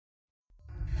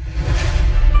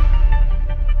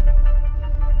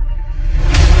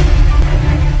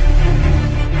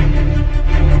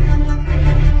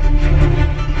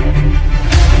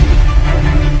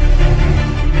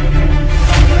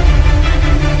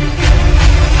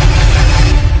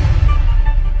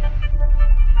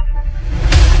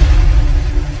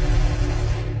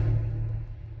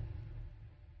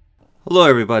Hello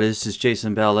everybody, this is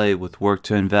Jason Ballet with Work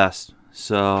to Invest.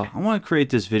 So I want to create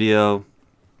this video.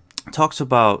 It talks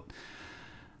about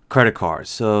credit cards.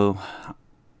 So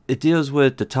it deals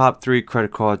with the top 3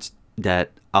 credit cards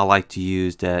that I like to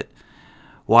use,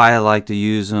 why I like to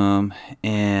use them,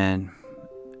 and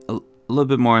a little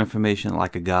bit more information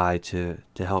like a guide to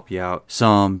help you out.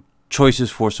 Some choices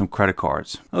for some credit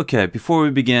cards. Okay, before we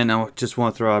begin, I just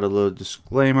want to throw out a little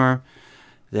disclaimer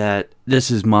that this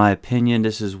is my opinion,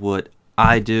 this is what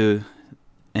I do,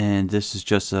 and this is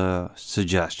just a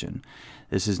suggestion.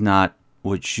 This is not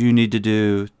what you need to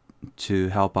do to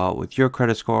help out with your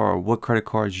credit score or what credit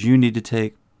cards you need to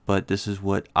take, but this is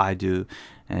what I do,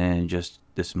 and this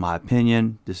is my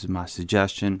opinion, this is my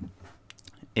suggestion,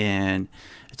 and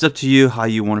it's up to you how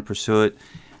you want to pursue it.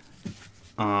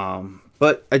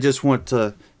 But I just want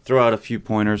to throw out a few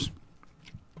pointers.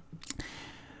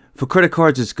 For credit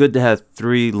cards, it's good to have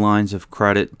 3 lines of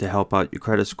credit to help out your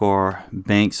credit score.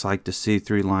 Banks like to see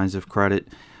 3 lines of credit.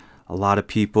 A lot of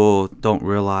people don't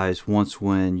realize once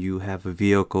when you have a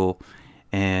vehicle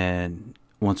and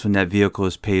once when that vehicle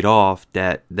is paid off,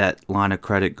 that line of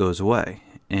credit goes away.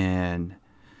 And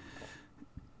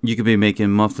you could be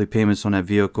making monthly payments on that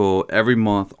vehicle every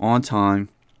month on time.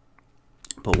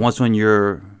 But once when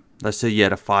let's say you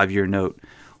had a 5-year note.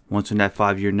 Once when that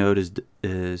 5-year note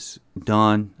is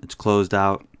done, it's closed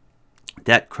out,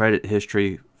 that credit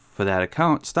history for that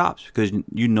account stops because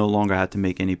you no longer have to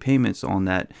make any payments on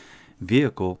that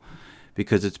vehicle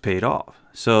because it's paid off.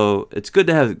 So it's good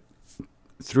to have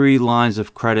 3 lines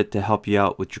of credit to help you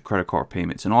out with your credit card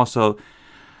payments. And also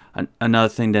another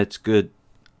thing that's good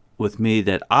with me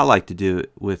that I like to do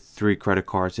with 3 credit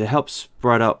cards, it helps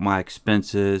spread out my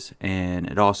expenses, and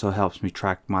it also helps me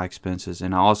track my expenses,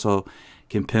 and I also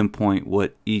can pinpoint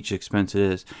what each expense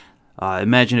is.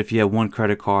 Imagine if you had 1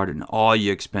 credit card and all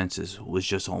your expenses was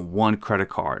just on 1 credit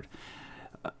card.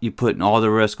 You're putting all the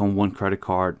risk on 1 credit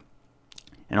card,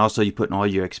 and also you're putting all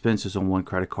your expenses on 1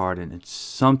 credit card, and it's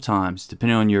sometimes,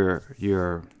 depending on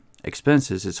your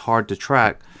expenses, it's hard to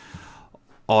track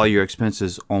all your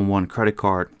expenses on 1 credit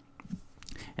card.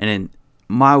 And then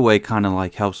my way kind of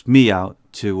like helps me out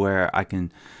to where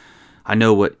I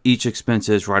know what each expense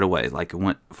is right away. Like,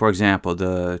 for example,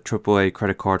 the AAA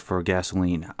credit card for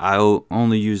gasoline. I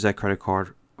only use that credit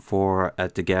card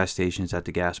at the gas stations, at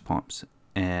the gas pumps,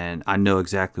 and I know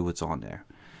exactly what's on there.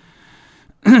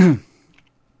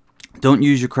 Don't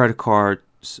use your credit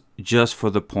cards just for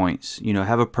the points. You know,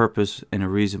 have a purpose and a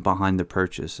reason behind the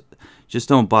purchase. Just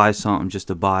don't buy something just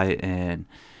to buy it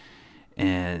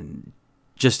and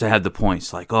just to have the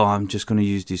points. Like, oh, I'm just going to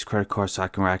use these credit cards so I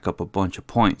can rack up a bunch of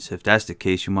points. If that's the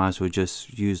case, you might as well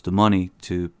just use the money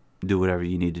to do whatever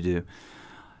you need to do.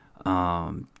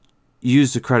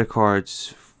 Use the credit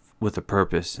cards with a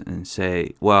purpose and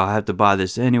say, well, I have to buy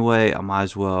this anyway. I might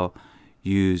as well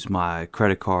use my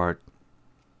credit card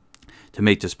to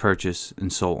make this purchase,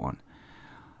 and so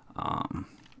on.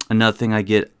 Another thing I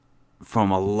get from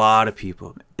a lot of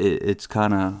people, it's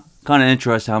kind of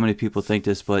interesting how many people think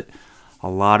this, but a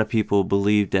lot of people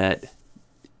believe that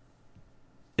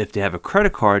if they have a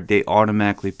credit card, they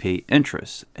automatically pay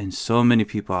interest. And so many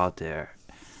people out there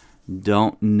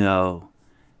don't know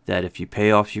that if you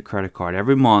pay off your credit card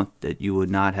every month, that you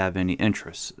would not have any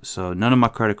interest. So none of my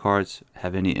credit cards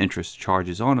have any interest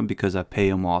charges on them because I pay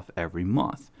them off every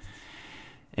month.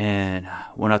 And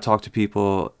when I talk to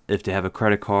people, if they have a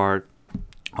credit card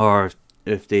or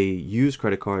if they use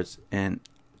credit cards, and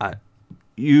I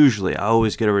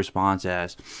always get a response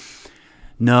as,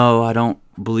 no, I don't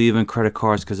believe in credit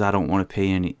cards because I don't want to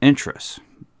pay any interest.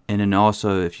 And then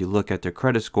also, if you look at their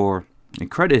credit score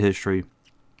and credit history,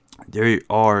 they're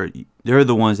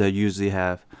the ones that usually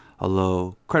have a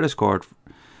low credit score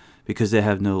because they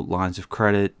have no lines of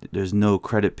credit. There's no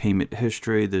credit payment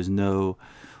history. There's no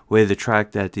way to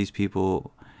track that these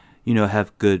people,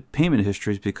 have good payment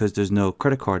histories because there's no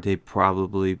credit card. They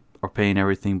probably are paying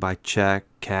everything by check,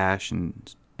 cash,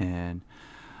 and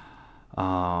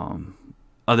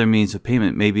other means of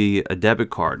payment, maybe a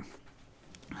debit card.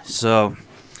 So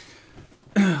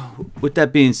with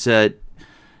that being said,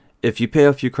 if you pay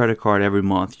off your credit card every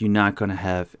month, you're not going to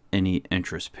have any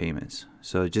interest payments.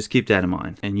 So just keep that in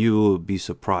mind, and you will be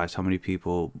surprised how many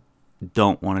people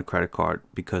don't want a credit card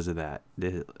because of that.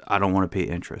 I don't want to pay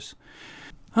interest.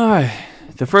 Alright,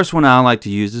 the first one I like to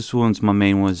use, this one's my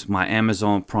main one, is my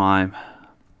Amazon Prime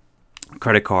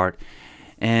credit card.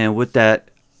 And with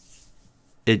that,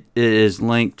 it is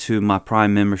linked to my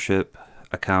Prime membership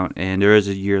account, and there is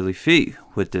a yearly fee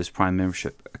with this Prime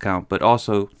membership account. But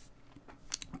also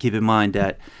keep in mind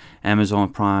that Amazon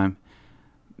Prime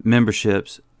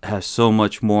memberships has so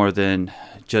much more than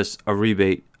just a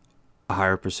rebate a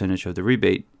higher percentage of the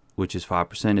rebate, which is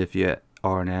 5% if you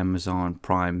are an Amazon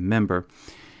Prime member.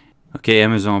 Okay,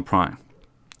 Amazon Prime.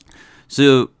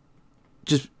 So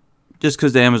just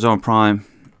because the Amazon Prime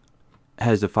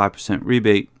has the 5%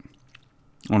 rebate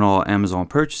on all Amazon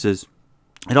purchases,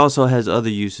 it also has other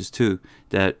uses too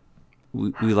that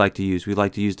we like to use. We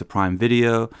like to use the Prime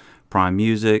Video, Prime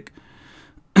Music.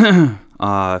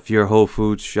 If you're a Whole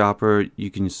Foods shopper,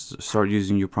 you can start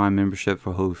using your Prime membership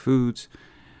for Whole Foods.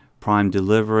 Prime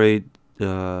Delivery,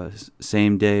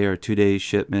 same day or 2 day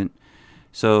shipment.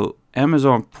 So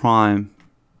Amazon Prime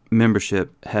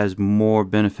membership has more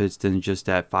benefits than just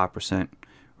that 5%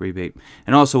 rebate.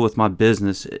 And also with my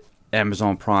business,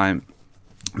 Amazon Prime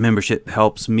membership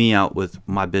helps me out with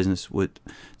my business with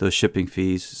those shipping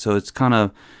fees. So it's kind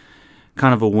of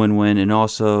a win-win. And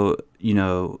also, you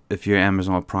know, if you're an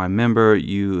Amazon Prime member,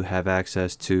 you have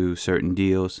access to certain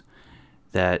deals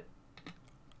that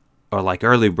are like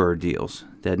early bird deals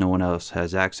that no one else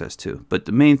has access to. But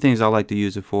the main things I like to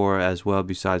use it for as well,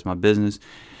 besides my business,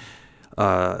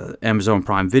 Amazon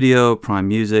Prime Video, Prime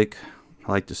Music.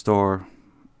 I like to store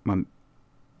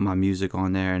my music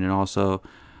on there, and then also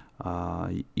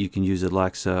you can use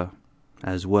Alexa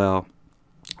as well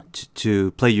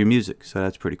to play your music, so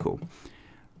that's pretty cool.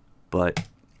 But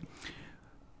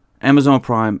Amazon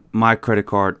Prime, my credit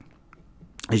card,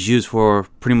 is used for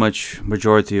pretty much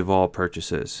majority of all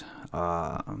purchases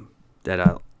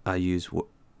that I use,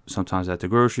 sometimes at the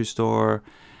grocery store,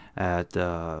 at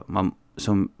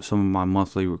some of my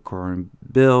monthly recurring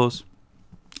bills,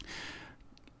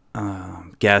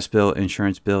 gas bill,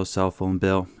 insurance bill, cell phone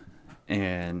bill,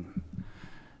 and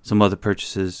some other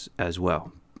purchases as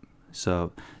well.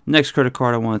 So next credit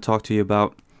card I want to talk to you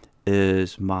about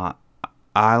is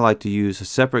I like to use a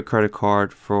separate credit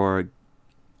card for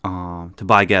to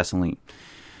buy gasoline.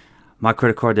 My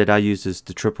credit card that I use is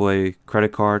the AAA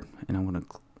credit card, and I'm going to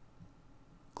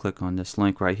click on this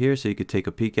link right here so you could take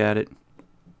a peek at it.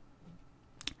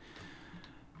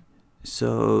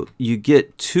 So you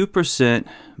get 2%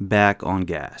 back on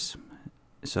gas.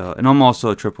 So, and I'm also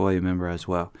a AAA member as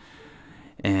well.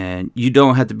 And you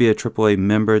don't have to be a AAA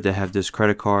member to have this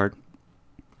credit card.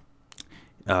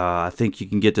 I think you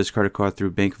can get this credit card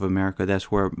through Bank of America.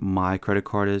 That's where my credit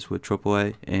card is with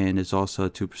AAA, and it's also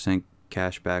 2%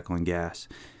 cash back on gas,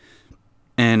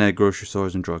 and at grocery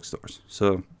stores and drugstores.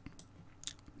 So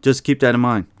just keep that in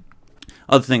mind.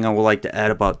 Other thing I would like to add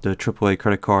about the AAA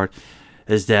credit card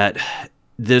is that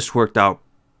this worked out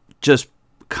just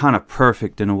kind of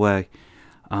perfect in a way.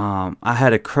 I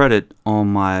had a credit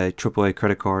on my AAA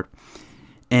credit card,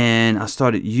 and I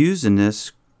started using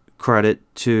this credit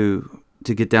to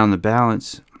get down the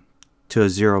balance to a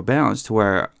zero balance, to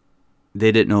where they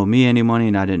didn't owe me any money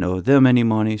and I didn't owe them any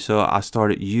money. So I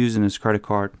started using this credit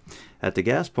card at the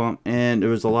gas pump, and there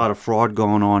was a lot of fraud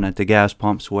going on at the gas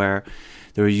pumps where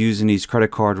they were using these credit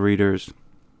card readers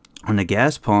on the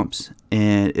gas pumps,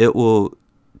 and it will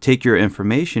take your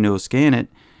information, it will scan it,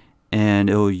 and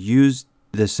it will use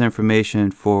this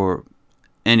information for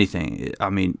anything. I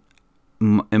mean,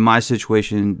 in my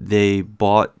situation, they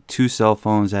bought 2 cell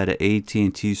phones at an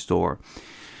AT&T store.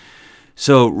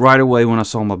 So right away when I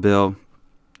saw my bill,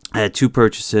 I had 2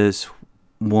 purchases.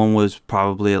 One was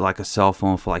probably like a cell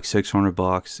phone for like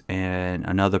 $600, and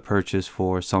another purchase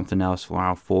for something else for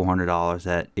around $400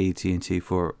 at AT&T,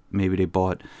 for maybe they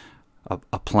bought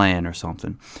a plan or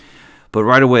something. But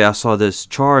right away I saw this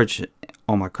charge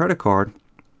on my credit card,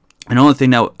 and the only thing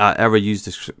that I ever used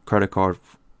this credit card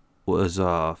was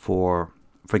for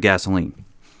gasoline.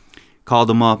 Called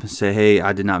them up and said, hey,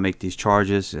 I did not make these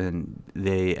charges, and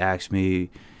they asked me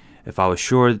if I was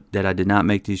sure that I did not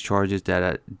make these charges, that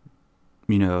I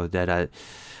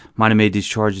might have made these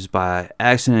charges by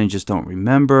accident and just don't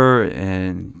remember,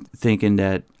 and thinking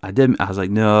that I didn't. I was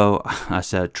like, no. I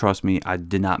said, trust me, I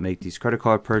did not make these credit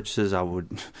card purchases. I would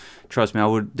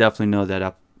definitely know that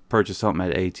I purchased something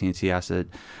at AT&T. I said,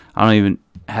 I don't even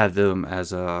have them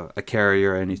as a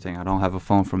carrier or anything. I don't have a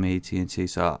phone from AT&T,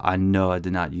 so I know I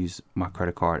did not use my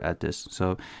credit card at this.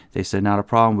 So they said, not a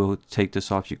problem. We'll take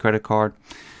this off your credit card,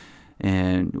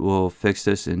 and we'll fix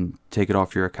this and take it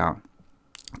off your account.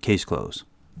 Case closed.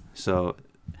 So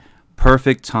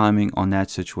perfect timing on that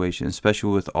situation,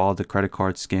 especially with all the credit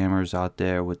card scammers out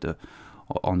there with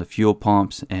on the fuel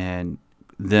pumps, and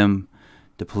the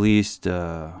police,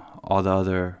 all the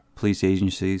other police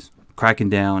agencies cracking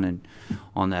down and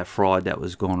on that fraud that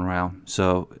was going around.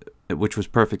 So, which was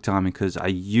perfect timing, because I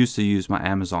used to use my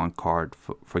Amazon card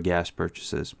for gas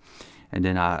purchases, and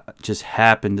then I just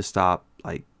happened to stop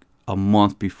like a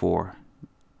month before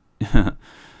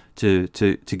to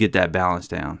get that balance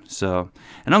down. So,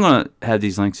 and I'm gonna have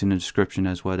these links in the description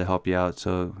as well to help you out,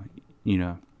 so you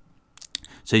know,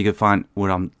 so you can find what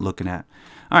I'm looking at.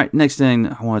 All right, next thing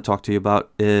I want to talk to you about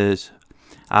is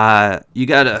I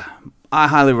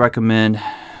highly recommend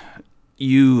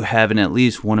you having at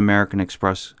least one American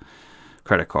Express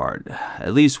credit card,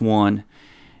 at least one.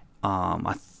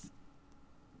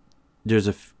 There's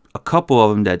a couple of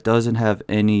them that doesn't have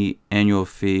any annual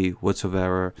fee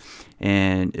whatsoever,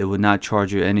 and it would not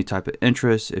charge you any type of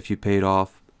interest. If you paid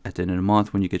off at the end of the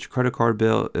month, when you get your credit card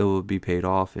bill, it will be paid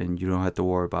off and you don't have to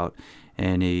worry about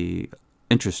any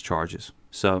interest charges.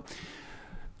 So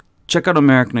check out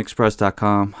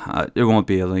AmericanExpress.com. There won't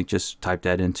be a link, just type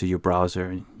that into your browser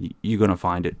and you're gonna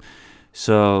find it.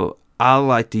 So I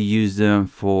like to use them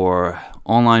for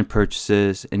online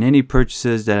purchases and any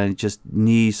purchases that I just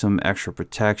need some extra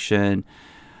protection.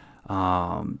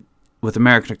 With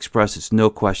American Express, it's no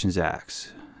questions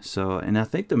asked. So, and I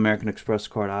think the American Express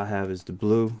card I have is the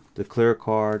blue, the clear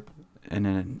card, and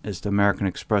then it's the American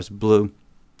Express blue.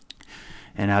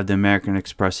 And I have the American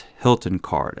Express Hilton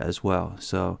card as well.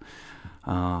 So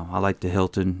I like the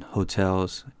Hilton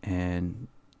hotels, and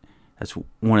that's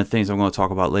one of the things I'm going to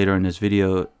talk about later in this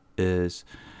video is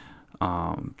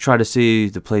try to see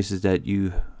the places that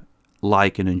you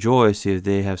like and enjoy, see if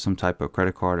they have some type of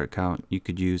credit card account you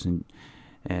could use,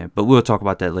 but we'll talk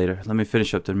about that later. Let me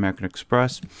finish up the American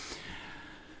Express.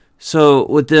 So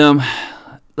with them,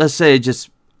 let's say just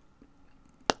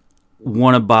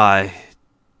want to buy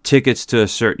tickets to a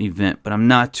certain event, but I'm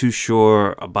not too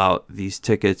sure about these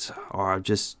tickets, or I'm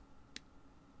just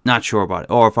not sure about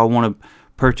it. Or if I want to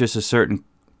purchase a certain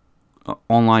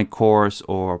online course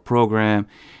or program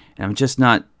and I'm just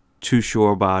not too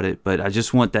sure about it, but I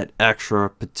just want that extra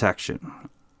protection.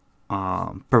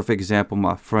 Perfect example,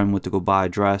 my friend went to go buy a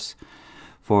dress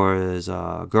for his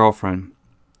girlfriend,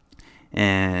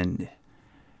 and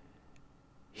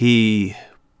he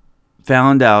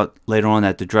found out later on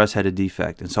that the dress had a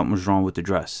defect and something was wrong with the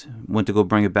dress. Went to go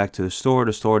bring it back to the store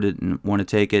didn't want to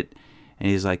take it, and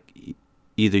he's like,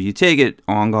 either you take it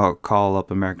or I'm going to call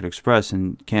up American Express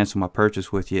and cancel my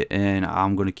purchase with you, and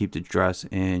I'm going to keep the dress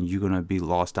and you're going to be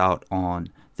lost out on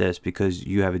this because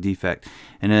you have a defect.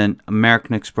 And then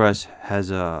American Express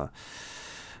has a,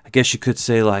 I guess you could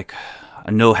say, like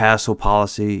a no hassle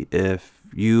policy. If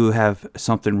you have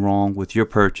something wrong with your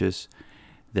purchase,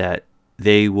 that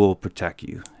they will protect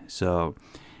you. So,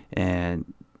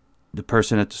 and the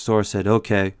person at the store said,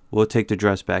 okay, we'll take the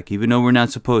dress back, even though we're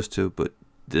not supposed to, but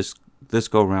this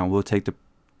go around, we'll take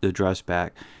the dress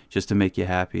back just to make you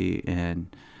happy.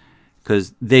 And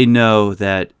because they know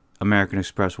that American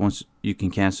Express, once you can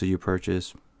cancel your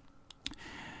purchase,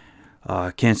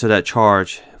 cancel that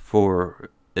charge for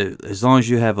as long as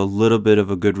you have a little bit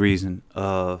of a good reason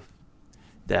of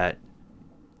that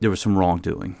there was some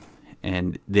wrongdoing,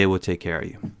 and they will take care of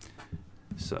you.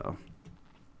 So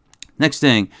next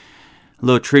thing, a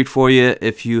little treat for you.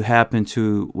 If you happen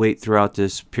to wait throughout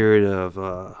this period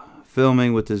of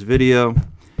filming with this video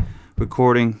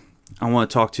recording, I want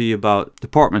to talk to you about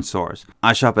department stores.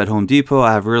 I shop at Home Depot.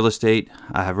 I have real estate.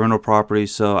 I have rental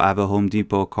properties, so I have a Home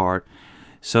Depot card.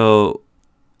 So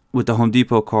with the Home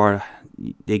Depot card,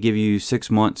 they give you 6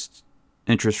 months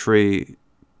interest-free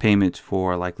payments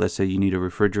for, like, let's say you need a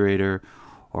refrigerator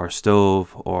or a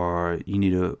stove, or you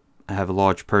need to have a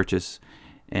large purchase,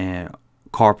 and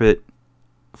carpet,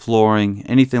 flooring,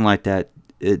 anything like that,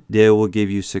 they will give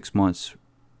you 6 months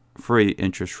free,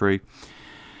 interest free,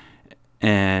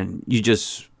 and you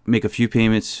just make a few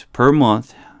payments per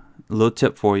month. A little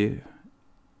tip for you: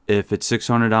 if it's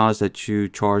 $600 that you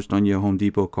charged on your Home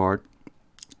Depot card,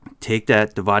 take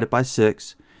that, divide it by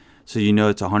 6, so you know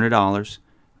it's $100.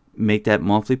 Make that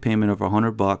monthly payment of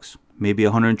 $100, maybe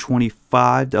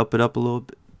 $125 to up it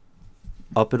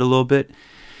a little bit.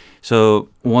 So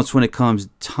once when it comes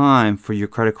time for your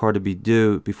credit card to be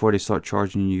due, before they start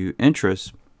charging you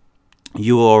interest,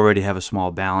 you will already have a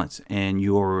small balance and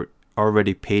you are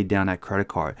already paid down that credit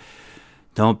card.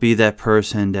 Don't be that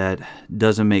person that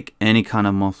doesn't make any kind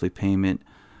of monthly payment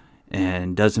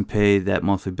and doesn't pay that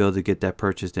monthly bill to get that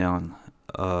purchase down.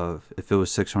 If it was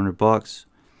 $600,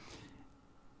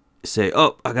 say,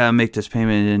 oh, I gotta make this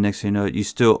payment, and then next thing you know, you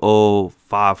still owe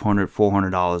 $500,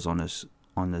 $400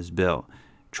 on this bill.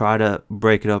 Try to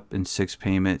break it up in 6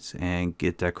 payments and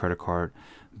get that credit card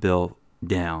bill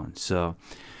down. So,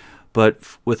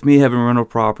 but with me having rental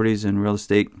properties and real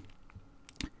estate,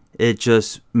 it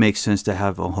just makes sense to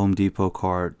have a Home Depot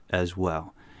card as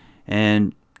well.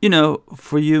 And you know,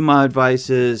 for you, my advice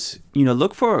is, you know,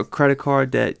 look for a credit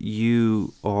card that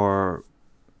you are,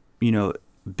 you know,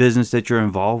 business that you're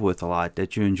involved with a lot,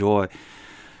 that you enjoy.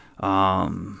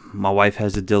 My wife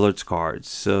has a Dillard's card,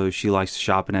 so she likes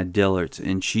shopping at Dillard's,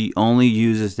 and she only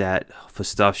uses that for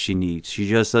stuff she needs. She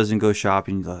just doesn't go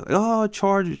shopping like, oh,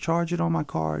 charge it on my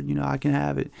card, you know, I can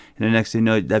have it. And the next thing you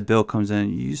know, that bill comes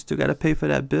in, you still got to pay for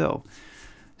that bill.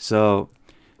 So,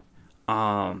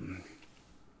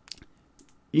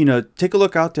 you know, take a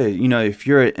look out there. You know, if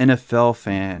you're an NFL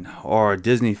fan or a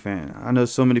Disney fan, I know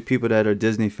so many people that are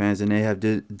Disney fans and they have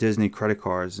Disney credit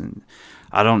cards, and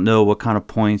I don't know what kind of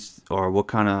points or what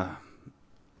kind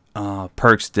of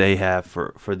perks they have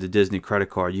for the Disney credit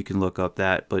card. You can look up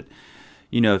that. But,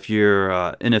 you know, if you're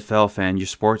an NFL fan, your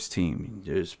sports team,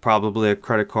 there's probably a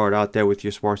credit card out there with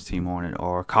your sports team on it,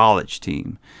 or a college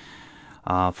team.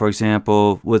 For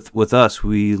example, with us,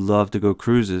 we love to go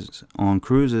on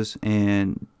cruises,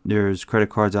 and there's credit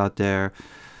cards out there.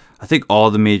 I think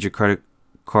all the major credit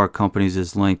card companies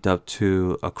is linked up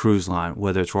to a cruise line,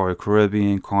 whether it's Royal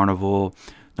Caribbean, Carnival,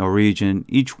 Norwegian.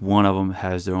 Each one of them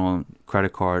has their own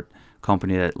credit card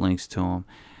company that links to them.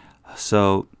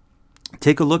 So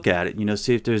take a look at it, you know,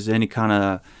 see if there's any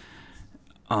kind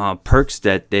of perks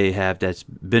that they have that's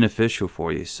beneficial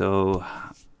for you. So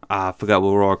I forgot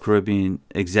what Royal Caribbean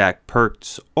exact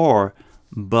perks are,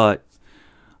 but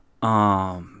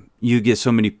you get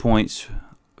so many points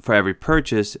for every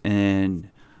purchase, and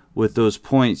with those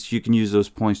points, you can use those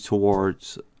points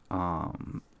towards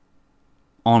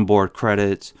onboard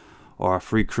credits or a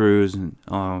free cruise. And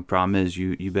problem is,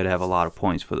 you better have a lot of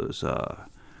points for those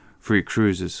free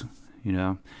cruises. You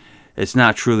know, it's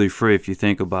not truly free if you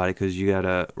think about it, because you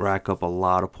gotta rack up a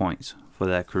lot of points for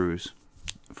that cruise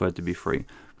for it to be free.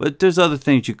 But there's other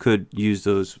things you could use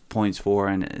those points for,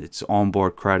 and it's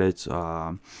onboard credits,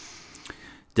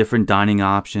 different dining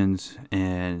options,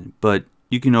 but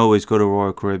you can always go to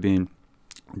Royal Caribbean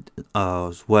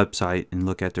website and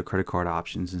look at their credit card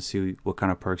options and see what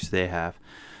kind of perks they have.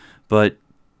 But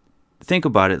think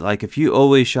about it, like if you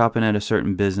always shopping at a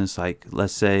certain business, like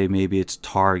let's say maybe it's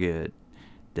Target,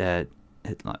 that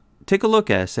take a look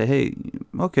at it, say, hey,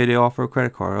 okay, they offer a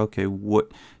credit card, okay, what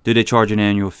do they charge an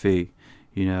annual fee?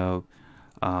 You know,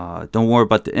 don't worry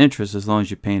about the interest. As long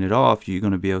as you're paying it off, you're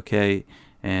going to be okay.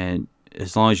 And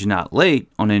as long as you're not late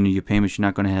on any of your payments, you're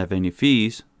not going to have any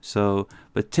fees. So,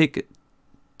 but take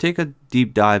a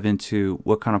deep dive into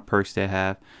what kind of perks they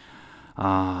have.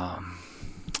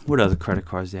 What other credit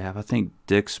cards they have? I think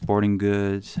Dick's Sporting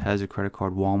Goods has a credit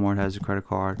card. Walmart has a credit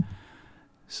card.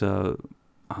 So,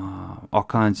 all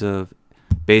kinds of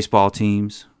baseball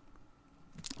teams.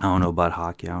 I don't know about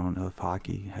hockey. I don't know if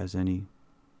hockey has any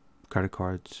credit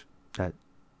cards that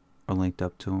are linked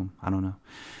up to them. I don't know.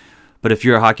 But if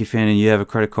you're a hockey fan and you have a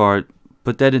credit card,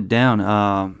 put that down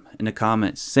in the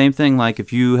comments. Same thing, like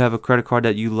if you have a credit card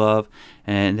that you love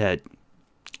and that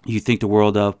you think the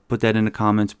world of, put that in the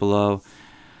comments below.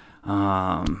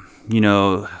 You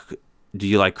know, do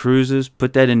you like cruises?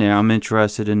 Put that in there. I'm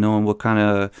interested in knowing what kind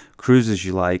of cruises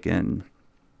you like. And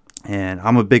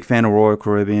I'm a big fan of Royal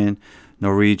Caribbean.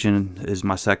 Norwegian is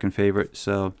my second favorite.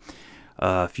 So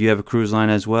if you have a cruise line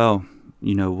as well,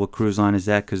 you know, what cruise line is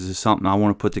that? Because it's something I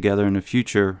want to put together in the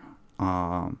future,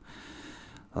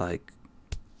 like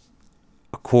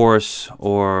a course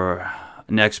or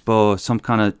an expo, some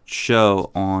kind of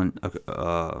show on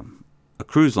a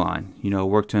cruise line. You know,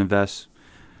 work to invest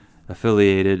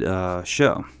affiliated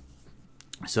show.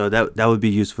 So that would be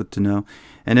useful to know.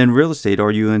 And then real estate. Are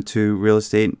you into real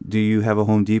estate? Do you have a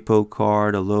Home Depot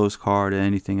card, a Lowe's card, or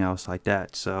anything else like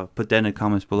that? So put that in the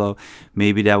comments below.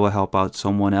 Maybe that will help out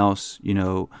someone else, you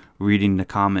know, reading the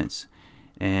comments.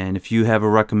 And if you have a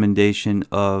recommendation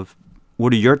of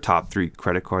what are your top 3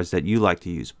 credit cards that you like to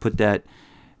use, put that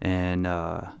in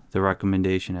the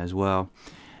recommendation as well.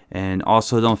 And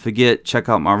also don't forget, check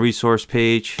out my resource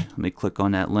page. Let me click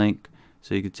on that link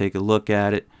so you can take a look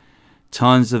at it.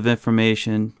 Tons of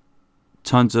information,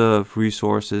 tons of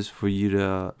resources for you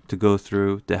to go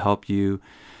through to help you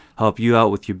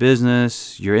out with your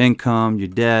business, your income, your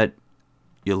debt,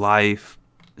 your life.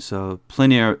 So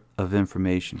plenty of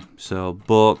information. So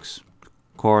books,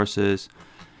 courses,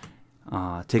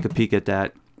 take a peek at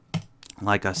that.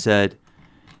 Like I said,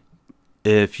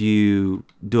 if you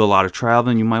do a lot of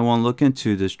traveling, you might want to look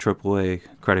into this AAA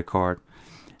credit card.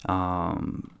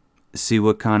 See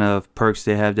what kind of perks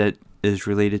they have that is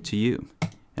related to you.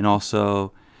 And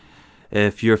also,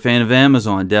 if you're a fan of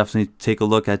Amazon, definitely take a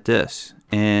look at this.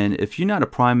 And if you're not a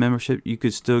Prime membership, you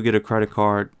could still get a credit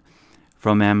card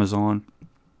from Amazon,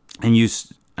 and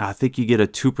I think you get a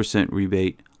 2%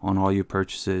 rebate on all your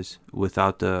purchases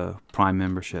without the Prime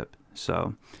membership.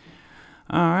 So,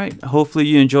 all right, hopefully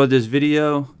you enjoyed this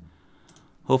video.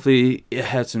 hopefully it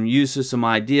had some uses, some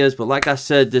ideas. But like I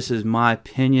said, this is my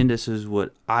opinion. This is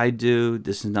what I do.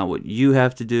 This is not what you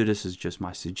have to do. This is just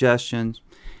my suggestions.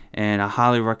 And I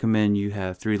highly recommend you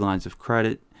have 3 lines of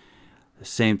credit. The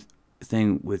same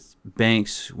thing with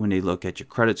banks when they look at your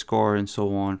credit score and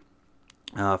so on.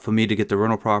 For me to get the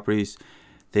rental properties,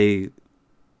 they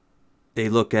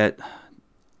look at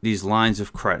these lines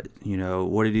of credit. You know,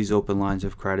 what are these open lines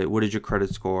of credit? What is your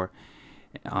credit score?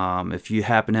 If you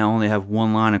happen to only have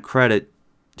 1 line of credit,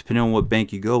 depending on what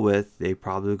bank you go with, they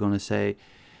probably going to say,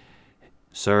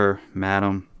 sir,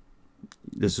 madam,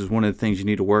 this is one of the things you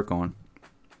need to work on.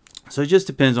 So it just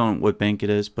depends on what bank it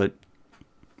is. But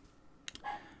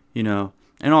you know,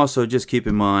 and also just keep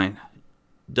in mind,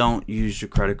 don't use your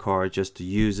credit card just to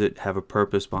use it. Have a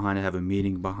purpose behind it, have a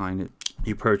meaning behind it.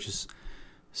 You purchase,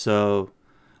 so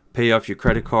pay off your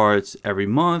credit cards every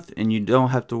month and you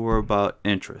don't have to worry about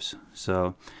interest.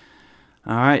 So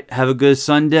all right, have a good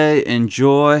Sunday.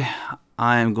 Enjoy.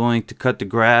 I am going to cut the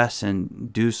grass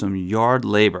and do some yard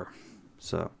labor.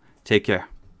 So take care.